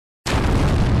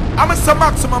I'm a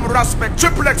maximum respect.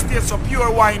 Triple X days of pure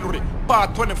winery.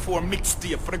 Part 24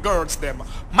 mixtape for the girls them.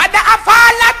 Mother of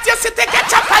all that you sit to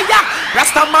catch a fire.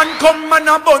 Rasta man come and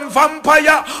a bun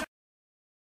vampire.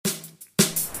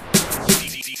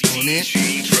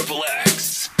 Triple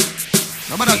X.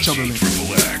 Nobody trouble me.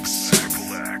 Triple X.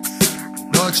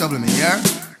 Don't trouble me, yeah?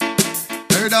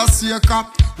 Heard I see a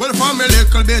cop. Well, for me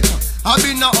little bit, I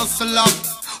been a hustler.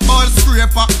 All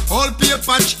scraper, all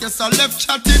paper chaser. Left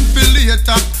chatting for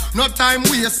later. No time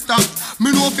waster.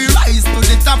 Me know fi rise to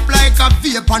the top like a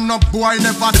vapor. No boy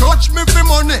never touch me for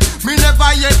money. Me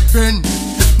never yet been.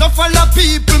 No follow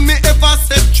people me ever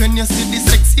said. When you see the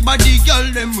sexy body girl,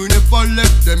 them we never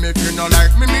left them. If you no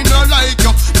like me, me no like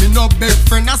you. Me no big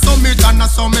friend. I saw me tan, I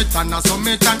saw me tan, I saw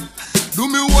me tan. Do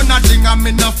me one a thing and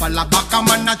me no follow back. A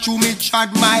man a chew me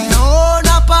chad my own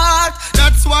apart.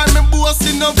 That's why me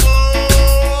bossing no phone.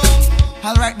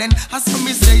 Alright then, I saw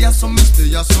me stay, I saw me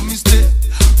stay, I saw me stay.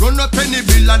 Run up any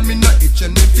bill and me no itch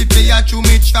and if you pay I chew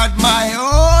me chad my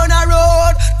own a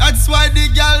road. That's why the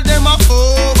girl them a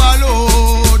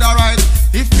overload. Alright,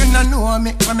 if you no know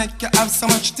me, I make you have so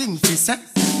much thing to say.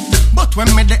 But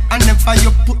when me there and never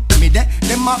you put me there,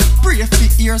 them a pray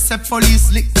for ears, say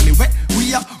police lick me wet.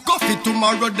 We a coffee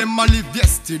tomorrow, them a live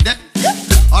yesterday.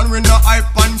 And we no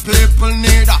hype and people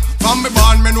neither. From me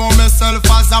born, me know myself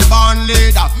as a born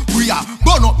leader. We a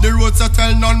burn up the road, so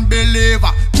tell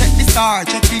non-believer. Check the star,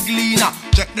 check the gleaner,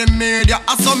 check the media.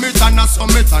 I summit and I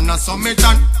summit and I summit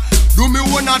and do me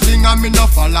one a thing and me no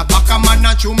follow back. A man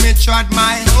a chew me trad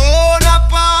my own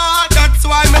apart. That's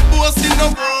why me boasting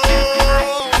no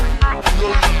more.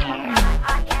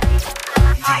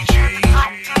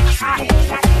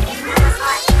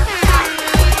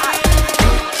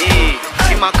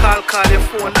 Call your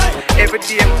phone. Every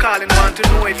day I'm calling, want to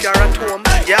know if you're at home.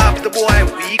 You have the boy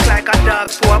weak like a dog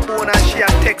to a bone, and she a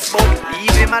text but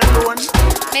leave him alone.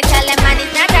 Me tell him man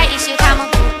it's not a issue, come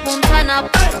up, boom turn up.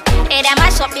 Hey, them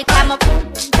a shop it, come up,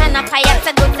 turn up. I have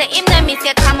to go to him, them me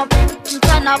say come up,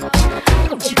 turn up,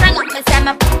 turn up. Me say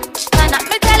me turn up.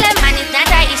 Me tell him man it's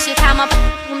not a issue, come up,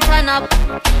 boom turn up.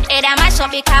 Hey, them a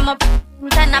shop it, come up,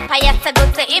 turn up. I have to go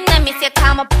to him, them me say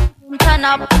come up, turn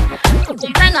up,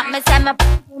 turn up. Me say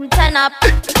me turn up.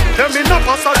 Them in a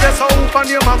pass, I guess I open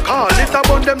your man call. It a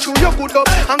bun them shoe you good up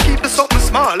and keep the something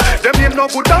small. Them name no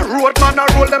good a road man, I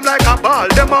roll them like a ball.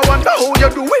 Them a wonder how you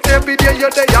do it every day you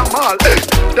day a mall.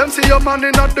 Them see your man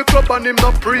in at the club and him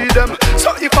not free them.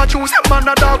 So if I choose a man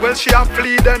a dog, well she a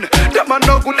flee then. Them a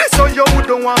no good, so you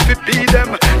don't want to be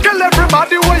them. Tell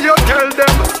everybody what you tell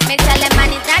them. Me tell them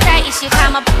man it's not a issue,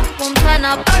 come up, boom turn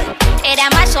up. Hey,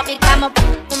 them a shop it, come up,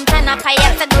 boom turn up. I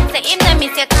have to go to him, them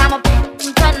me say come up,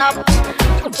 boom turn up.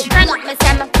 Turn up, me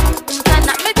say me turn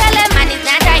up. Me tell them man it's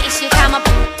not a issue, come up,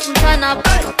 turn up.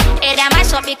 Hey, them a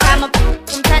shop it, come up,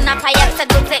 turn up. I have to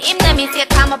go to him, them me say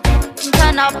come up,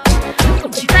 turn up.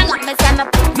 Turn up, me say me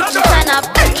turn up.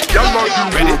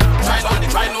 Ready?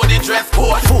 Try know the dress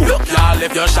code. Look, y'all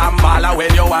left your Shamballa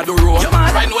when you are the road.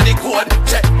 Try know the code.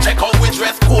 Check out which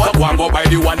dress code. Go and go buy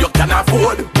the one you can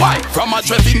afford. Why? From a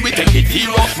dressing we take it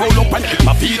heel off, roll up and keep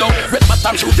my feet up. Red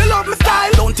bottom shoes, you love my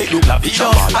style. Don't take look la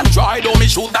vida. And try don't me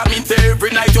shoot that means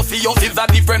every night you see us is a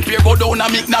different pair. Go down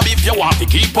and make now if you want to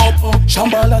keep up.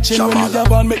 Shamballa chain when you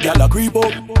have on make y'all a creep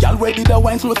up. Y'all ready the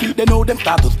wine slow feet, they know them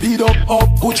start to speed up.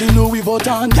 Gucci Louis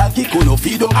Vuitton, y'all kick on no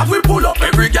feed up. As we pull up,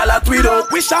 every gal a tweet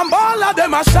up. We Shamballa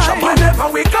them a shine. Whenever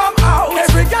we come out,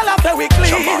 every gal a say we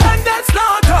clean. And that's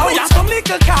not how. We have some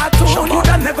little cartoon. You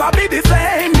can never be the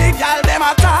same. The gal them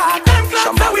attack. Them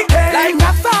clubs say we came. Like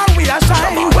a star we a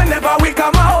shine. Whenever we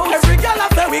come out, every gal a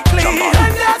say we clean.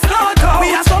 And that's not how. We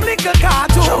have some little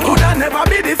cartoon. You can never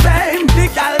be the same. The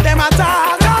gal them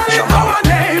attack. Our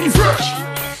names.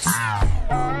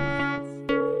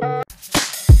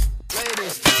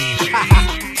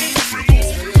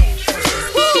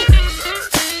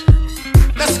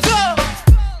 Let's go.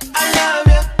 I love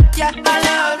you. Yeah, I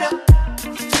love you.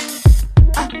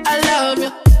 I love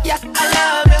you. Yeah, I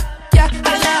love you. Yeah, I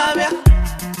love you.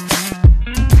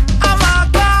 I'm a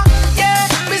girl. Yeah,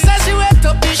 besides she wet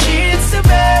up the sheets to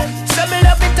bed. So me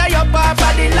love it how your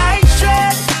body like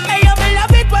shred. Hey, you me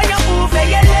love it when you move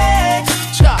your legs.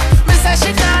 Cha, me say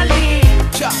she not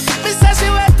leave. Cha, me say she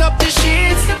wet up the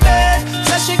sheets to bed.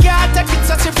 So she can't take it,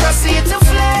 so she proceed to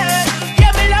flirt.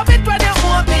 Yeah, me love it when you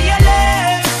move your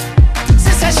legs.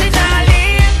 She say she not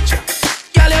leave.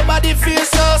 Girl, your body feels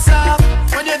so soft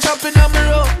when you're jumping on the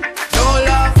road. No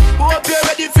love, hope you're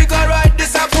ready to figure right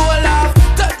this a pull off.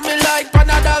 Touch me like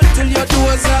Panadol till your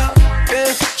doors off.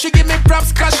 Yeah, she give me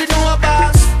props 'cause she know her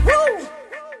boss. Woo!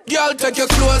 Girl, take your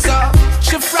clothes off.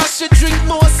 She frost, she drink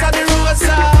most of the rose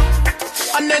off.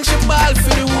 And then she ball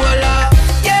for the whole off.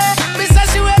 Yeah,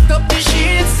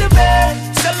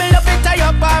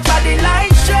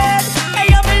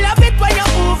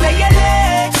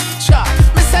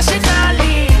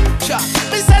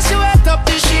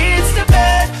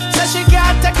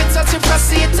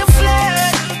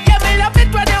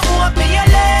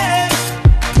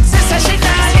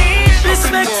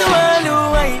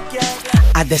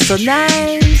 They're so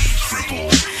nice.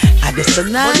 They're so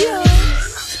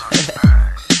nice.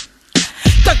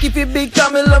 Cocky fi big,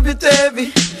 come me love it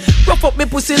heavy. Rough up me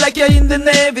pussy like you're in the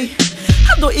Navy.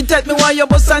 I don't eat at me while you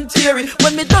bust and teary.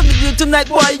 When me done with you tonight,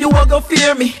 boy, you won't go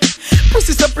fear me.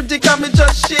 Pussy so pretty, come me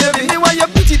just shave it. Me why you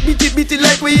beat it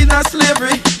like we in a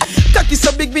slavery. Cocky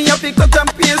so big, me have to cut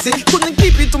and paste it. Couldn't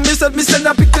keep it to myself, me send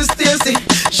a pic to Stacy.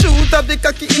 Shoot up the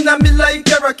cocky in a me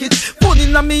like a rocket. Put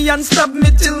in a me and stab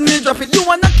me till me drop it. You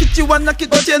wanna knock it,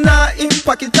 but you're not in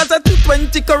pocket. Cause a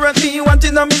 220 current me want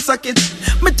in a me socket.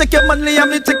 Me take your money and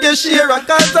me take your share.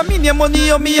 Cause I mean your money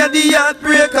on me a the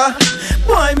heartbreaker.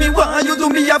 Boy, me want you do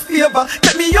me a favor.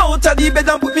 Get me out of the bed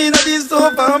and put me in the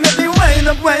sofa. Make me wind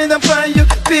up on you,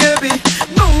 baby.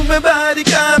 Move my body,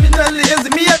 calm in a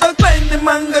lazy. Me I go climb the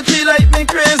mango tree like me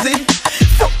crazy.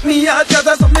 Fuck me hard cause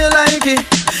that's what me like it.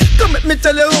 Come let me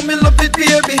tell you how me love it,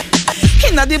 baby.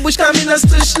 Inna the bush come in a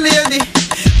stush lady.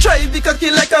 Drive the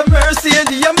cocky like a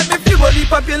Mercedes. You make me feel body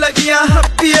poppy like me a hot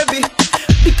baby.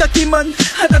 The cocky man,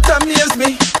 that amaze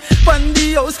me. Pan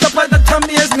the house top, that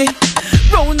amaze me.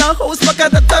 Round a house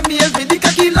back, that amaze me. The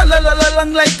cocky la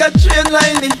long like a train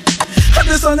line.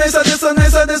 They're so nice, they're so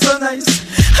nice, they're so nice.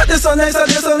 They're so nice, they're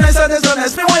so nice, they're so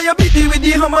nice. Me why you beat me with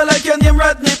the hammer like your name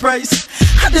Rodney Price.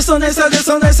 They're so nice, they're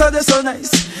so nice, they're so nice.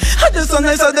 They're so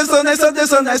nice, they're so nice, they're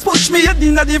so nice. Push me head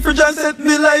in the fridge and set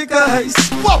me like ice.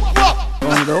 Whoa.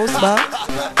 On those back.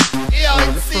 Yeah,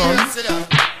 I'm serious enough.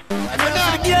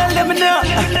 Girl, let me know.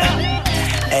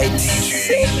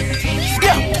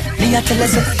 Yo, me a tell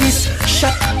us this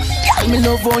shot. Girl, me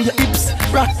love on your hips.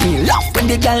 Rock me, love when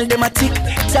the girl dem a tick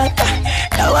tock.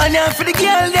 Now I know for the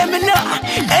girl dem me know.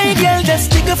 Hey girl,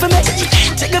 just jiggle for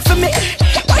me,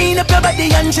 wind up your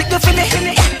body and jiggle for me.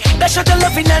 Dash out your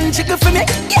loving and jiggle for me.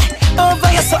 Yeah,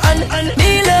 over your son,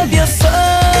 me love you so,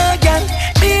 girl.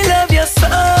 Me love you so,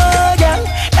 girl.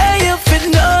 Hey, you feel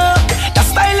no. That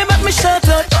style make me shout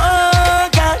out, oh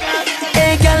girl.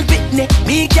 Hey girl, Whitney,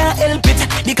 me can't help it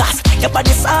because your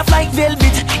body soft like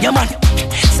velvet. Yeah man.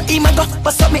 So he ma go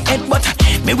bust up me head, but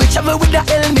me will travel with the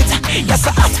helmet. You're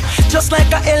so hot, just like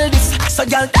a Elvis. So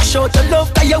y'all dash out your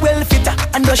love, cause you well fit.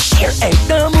 And no share, hey,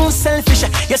 don't move selfish.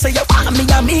 You say you want me,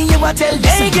 and me, you want tell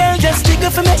this. Hey girl, just jiggle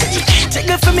for me,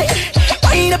 jiggle for me.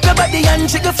 Wind up your body and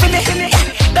jiggle for me.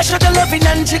 Dash out your loving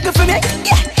and jiggle for me.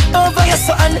 Yeah, over your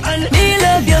son, me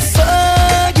love you so,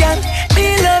 girl.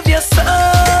 Me love you so,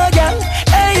 girl.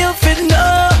 Hey, you feel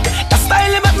no. That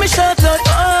style make me shout out,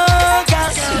 oh, girl.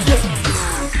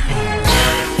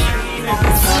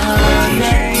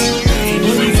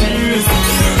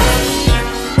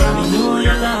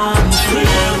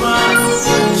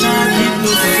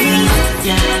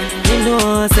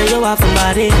 Say you have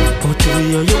somebody, but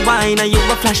you whine and you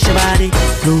a flash your body.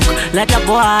 Look like a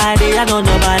boy, they are not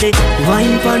nobody.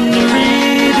 Wine pon the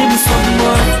rhythm,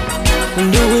 someone.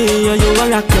 And the way you a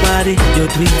rock your body. Your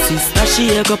twin sister,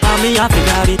 she a go pa me happy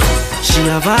grab it. She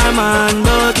have her man,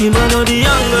 but him a know the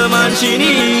younger man she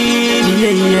need.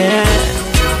 Yeah.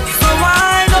 So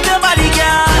wine up your body,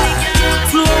 girl.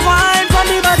 Slow wine pon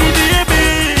the body,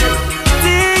 baby.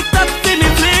 Tick tock, see me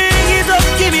fling it up,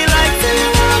 give me like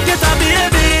get a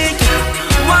baby.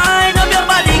 Wine up your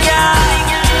body, girl.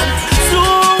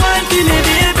 Slow wine to me,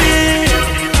 baby.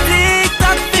 Tick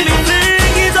tock, see me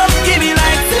fling it up, give me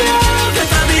like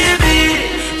get a baby.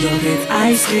 You get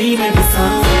ice cream every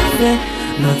Sunday.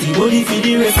 Naughty body for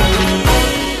the rest of me.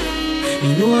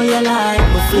 You know you like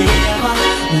my flavor.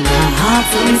 You got heart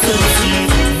for me so sweet.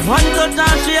 One touch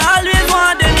and she always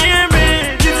want to near me.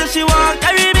 She said she want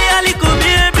carry me a little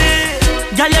baby.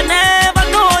 Girl, you never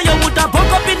know you would have broke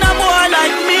up in a boy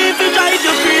like me if you drive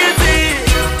you crazy.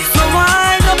 So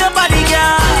wind up your body,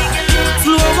 girl.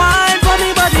 Slow wind for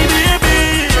me body,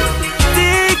 baby.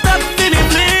 Tick tock, see me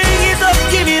fling it up,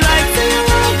 give me like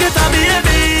get a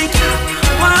baby.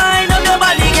 Wind up your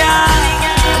body, girl.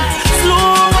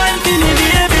 Slow wind for me,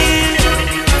 baby.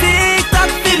 Tick tock,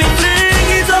 see me fling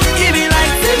it up, give me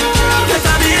like get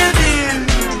a baby.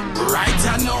 Right,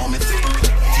 I know me.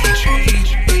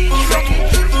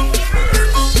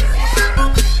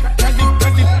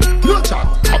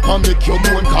 And make your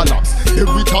moon collapse. The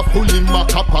wit a pulling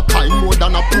Macka kind more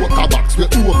than a poker box. We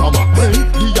overmax.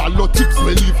 The yellow tips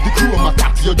will leave the chroma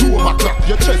tax. Your dome crack,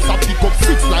 your chest a pick up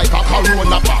 6 like a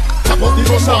corona pack. About the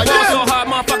run boy, yeah. So hard,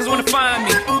 motherfuckers wanna find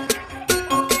me.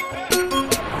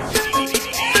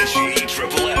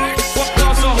 Walk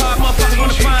so hard, motherfuckers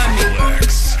wanna find me.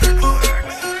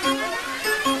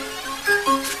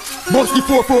 Must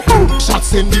 4-4, shot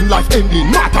sending, life ending.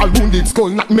 Mortal wounded, skull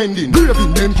not mending.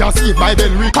 Graving them can't save my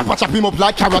bellry. Kappa chop him up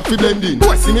like carrot fi blending.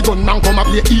 Boy see me gun and come a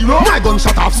play hero. My gun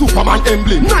shot off Superman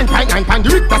emblem. 9.9 pound the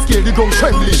Richter scale, the gun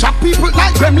trembling. Shot people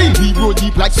like gremlin. We roll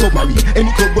deep like submarine.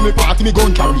 Any club when me party me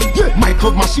gun carry. Yeah, my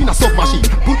club machine a sub machine.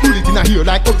 Put bullet in a here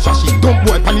like ultra sheen. Dump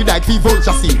boy pan the like fi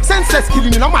vulture scene. Senseless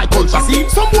killing in a my culture scene.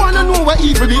 Some boy no know where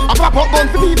evil be. A pop up gun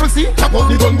for people see. Tap up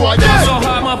the gun boy yeah. So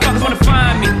hard motherfuckers wanna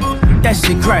find me. That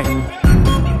shit crack.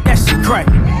 That shit crack.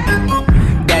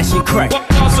 That shit crack.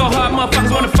 Walk so hard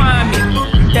motherfuckers wanna find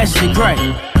me. That shit crack.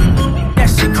 That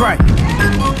shit crack.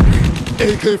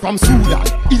 AK from Sudan,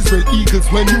 Israel Eagles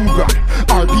when you run.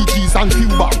 RPGs and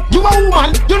Cuba. You a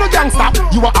woman, you no gangster.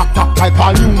 You a actor like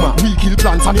Paul Newman. We kill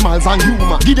plants, animals and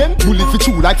human. Give them bullet for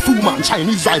chew like Fuman.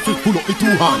 Chinese rifle pull up with 2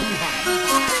 hands.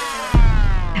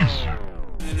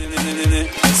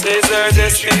 Says our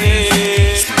destiny.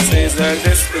 Says our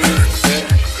destiny.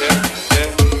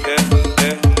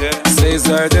 Says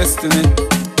our destiny.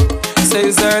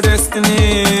 Says our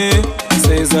destiny.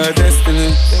 Says our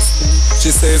destiny. She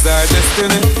says our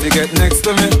destiny to get next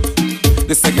to me.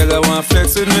 This a girl I want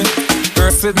flex with me,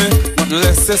 first with me, nothing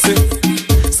less sexy.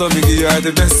 So me give her the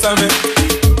best of me.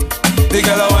 The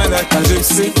girl I want like a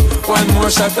gypsy. One more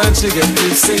shot and she get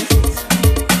tipsy.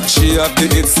 She have the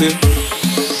itsy,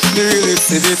 the real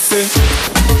itsy bitsy.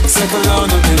 Second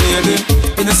round of the lady.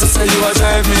 You know she say you a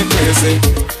drive me crazy.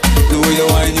 The way you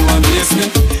whine you amaze me.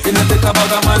 You know take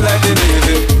about a man like the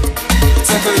Navy.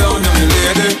 Second round of the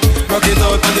lady. Rock it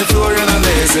out on the floor and I'm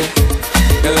lazy.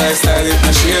 Your lifestyle is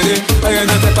not shady. I ain't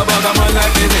not take about a man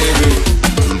like the Navy.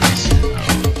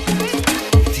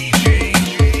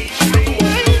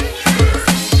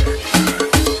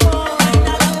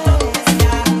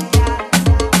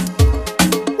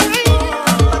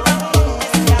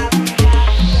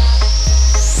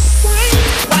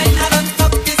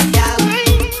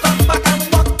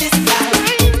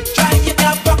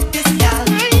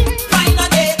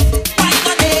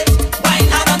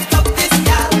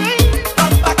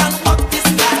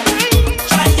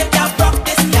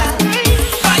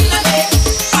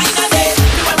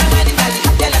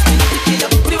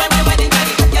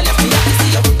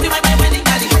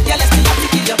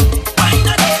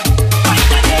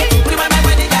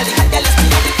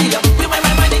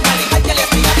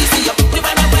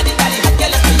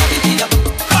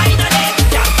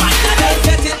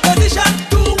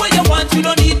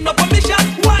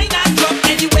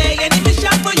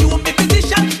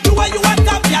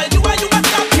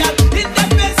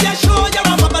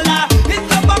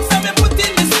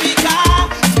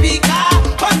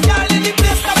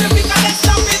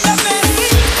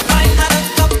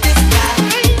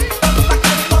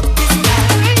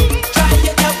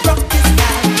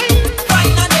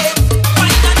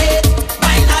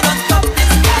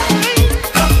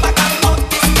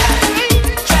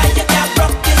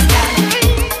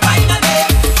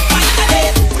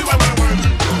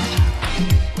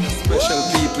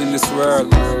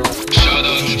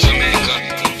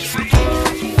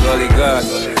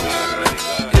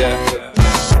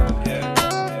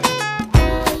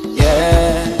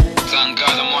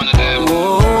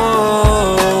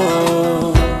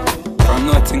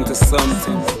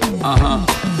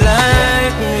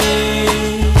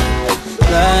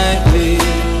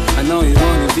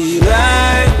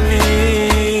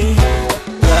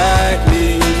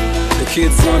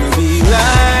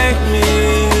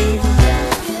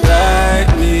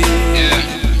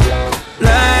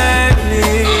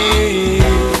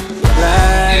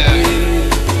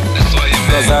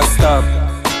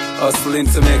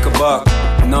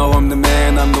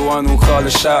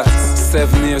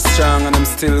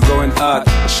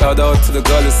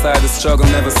 Struggle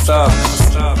never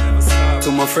stops.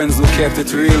 To my friends who kept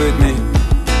it real with me,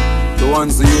 the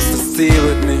ones who used to steal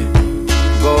with me,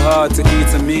 go hard to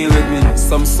eat a meal with me.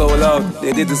 Some sold out,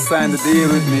 they didn't sign the deal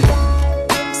with me.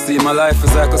 See, my life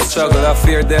is like a struggle, I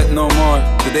fear death no more.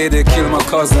 The day they killed my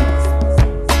cousin,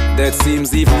 that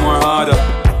seems even more harder.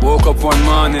 Woke up one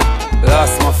morning,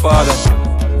 lost my father.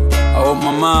 I hope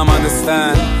my mom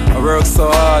understand, I work so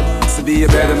hard to be a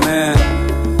better man.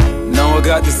 Now I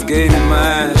got this game in my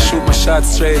hand, shoot my shot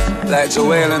straight like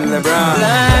Joel and LeBron.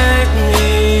 Like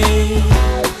me,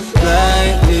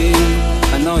 like me.